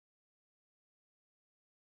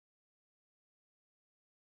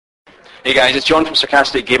Hey guys, it's John from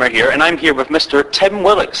Sarcastic Gamer here, and I'm here with Mr. Tim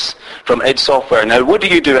Willits from id Software. Now, what do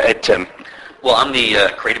you do at id, Tim? Well, I'm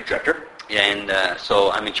the creative director, and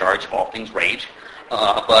so I'm in charge of all things Rage.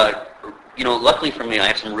 But, luckily for me, I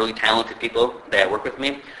have some really talented people that work with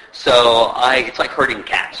me. So it's like herding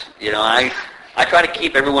cats. I try to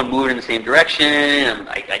keep everyone moving in the same direction.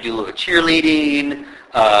 I do a little cheerleading.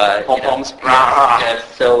 Pom-poms.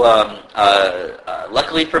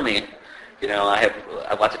 Luckily for me, I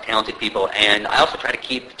have lots of talented people, and I also try to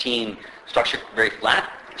keep the team structured very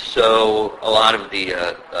flat. So a lot of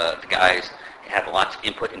the guys have lots of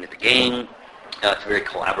input into the game. It's a very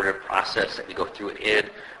collaborative process that we go through at id,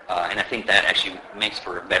 and I think that actually makes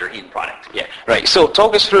for a better id product. Yeah, right. So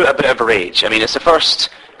talk us through a bit of Rage. I mean, it's the first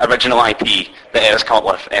original IP that it has come up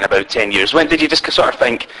with in about 10 years. When did you just sort of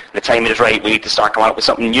think the time is right, we need to start coming up with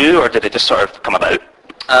something new, or did it just sort of come about?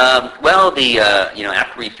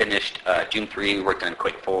 After we finished June 3, we worked on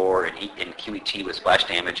Quake 4, and QET was Splash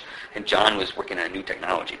Damage, and John was working on new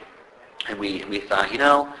technology. And we thought,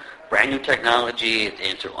 brand new technology,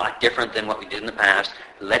 it's a lot different than what we did in the past.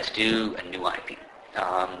 Let's do a new IP.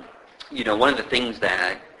 One of the things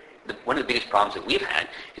one of the biggest problems that we've had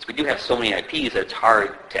is we do have so many IPs that it's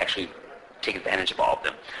hard to actually take advantage of all of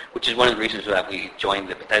them, which is one of the reasons that we joined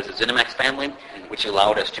the Bethesda ZeniMax family, which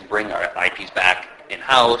allowed us to bring our IPs back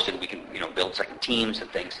in-house, and we can build second teams and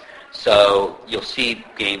things. So you'll see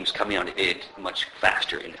games coming out of id much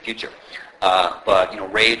faster in the future. But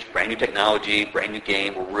Rage, brand new technology, brand new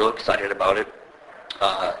game. We're real excited about it.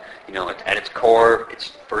 At its core,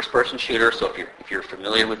 it's first-person shooter. So if you're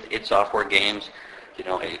familiar with id Software games,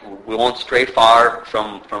 we won't stray far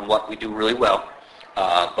from what we do really well.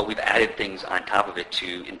 But we've added things on top of it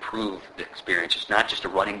to improve the experience. It's not just a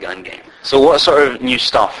run-and-gun game. So what sort of new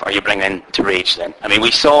stuff are you bringing to Rage then? I mean, we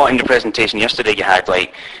saw in the presentation yesterday you had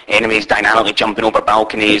enemies dynamically jumping over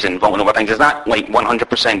balconies and vaulting over things. Is that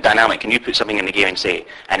 100% dynamic? Can you put something in the game and say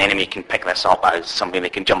an enemy can pick this up as something they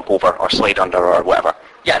can jump over or slide under or whatever?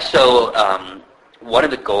 Yeah, so one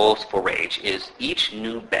of the goals for Rage is each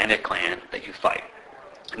new bandit clan that you fight.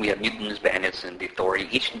 We have mutants, bandits, and the authority.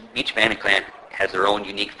 Each bandit clan has their own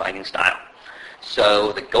unique fighting style.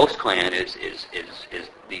 So the Ghost Clan is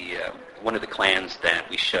the one of the clans that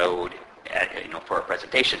we showed for our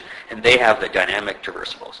presentation, and they have the dynamic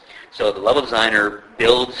traversables. So the level designer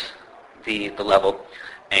builds the level,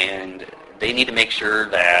 and they need to make sure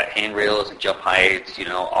that handrails and jump heights,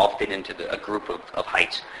 all fit into a group of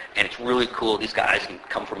heights. And it's really cool. These guys can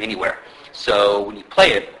come from anywhere. So when you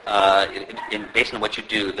play it, based on what you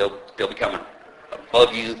do, they'll be coming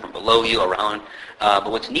above you, from below you, around.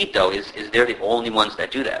 But what's neat, though, is they're the only ones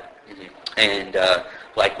that do that. Mm-hmm. And,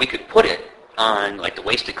 we could put it on, the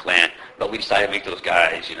Wasted Clan, but we decided to make those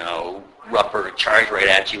guys, rougher, charge right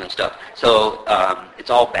at you and stuff. So it's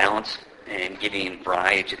all balanced and giving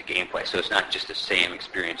variety to the gameplay. So it's not just the same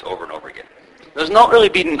experience over and over again. There's not really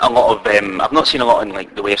been a lot of, I've not seen a lot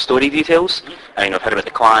in the way of story details. I mean, I've heard about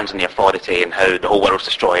the clans and the authority and how the whole world's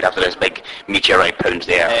destroyed after this big meteorite pounds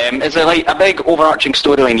there. Is there a big overarching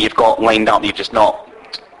storyline you've got lined up that you've just not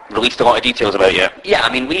released a lot of details about yet? Yeah, I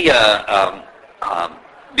mean, we,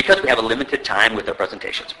 because we have a limited time with our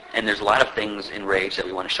presentations, and there's a lot of things in Rage that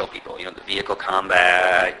we want to show people, the vehicle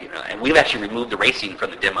combat, and we've actually removed the racing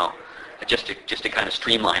from the demo just to kind of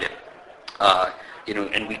streamline it.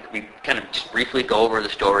 And we kind of just briefly go over the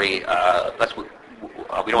story.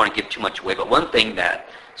 We don't want to give too much away, but one thing that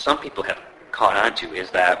some people have caught on to is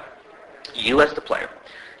that you as the player,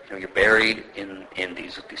 you're buried in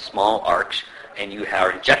these small arcs, and you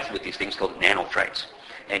are injected with these things called nanotrites.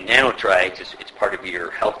 And nanotrites, it's part of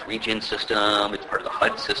your health regen system, it's part of the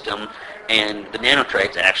HUD system, and the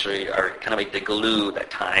nanotrites actually are kind of like the glue that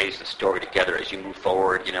ties the story together as you move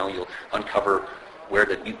forward. You'll uncover where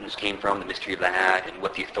the mutants came from, the mystery of that, and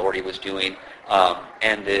what the authority was doing,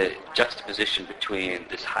 and the juxtaposition between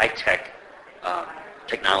this high-tech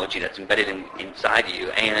technology that's embedded inside you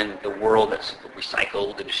and the world that's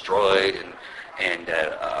recycled and destroyed and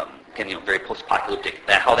very post-apocalyptic.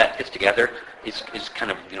 How that fits together is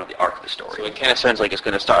kind of the arc of the story. So it kind of sounds like it's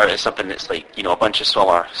going to start out as something that's a bunch of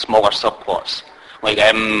smaller subplots.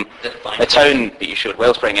 The town that you showed,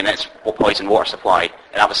 Wellspring, and its poison water supply,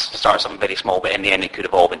 and that was to start something very small, but in the end it could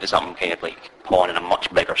evolve into something kind of pawn in a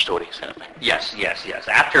much bigger story kind of thing. Yes.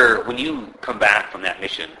 When you come back from that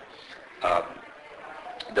mission,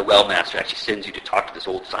 the well master actually sends you to talk to this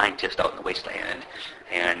old scientist out in the wasteland,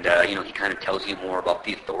 and he kind of tells you more about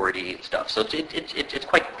the authority and stuff. So it's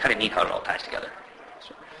quite kind of neat how it all ties together.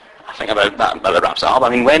 I think about that wraps it up. I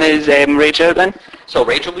mean, when is Rage out then? So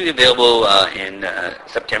Rage will be available in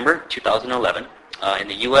September 2011. In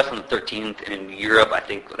the U.S. on the 13th, and in Europe, I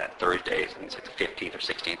think that Thursday, I think it's like the 15th or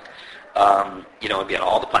 16th. It'll be on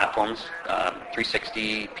all the platforms,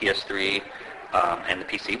 360, PS3, and the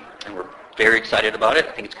PC, and we're very excited about it.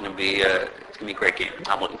 I think it's going to be a great game.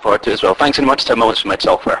 I'm looking forward to it as well. Thanks so much, Tim Willits from Mid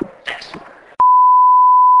Software. Thanks.